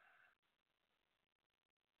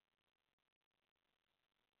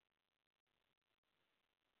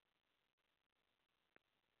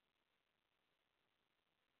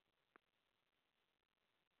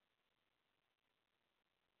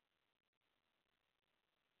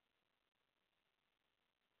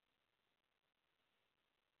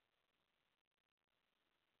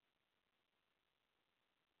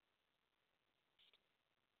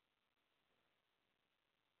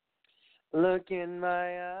 Look in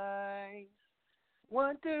my eyes.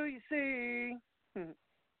 What do you see?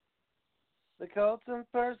 The cult of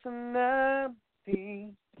personality.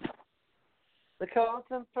 The cult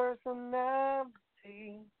of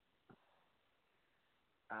personality.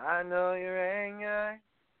 I know your anger.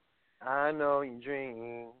 I know your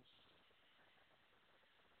dreams.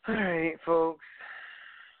 All right, folks.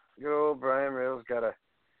 Good old Brian Rails got a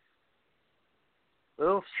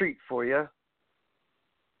little treat for you.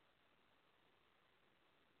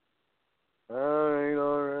 All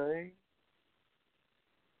right.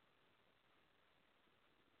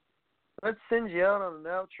 Let's send you out on an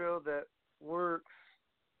outro that works.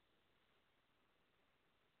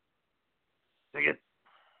 Dig it.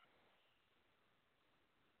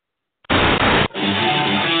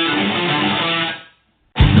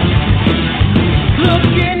 Look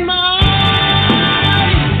in my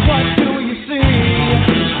eyes, what do you see?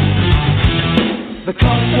 The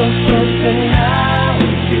cult of personality.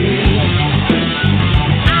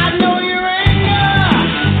 I know your anger,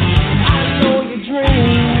 I know your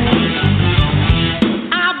dreams.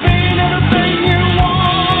 I've been everything you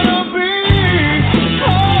wanna be.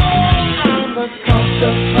 Oh, I'm the cult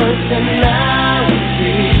of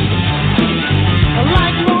personality.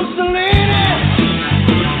 Like Mussolini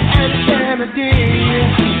and Kennedy,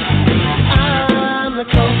 I'm the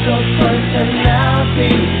cult of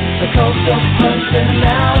personality. The cult of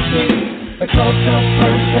personality. The cult of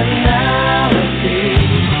personality.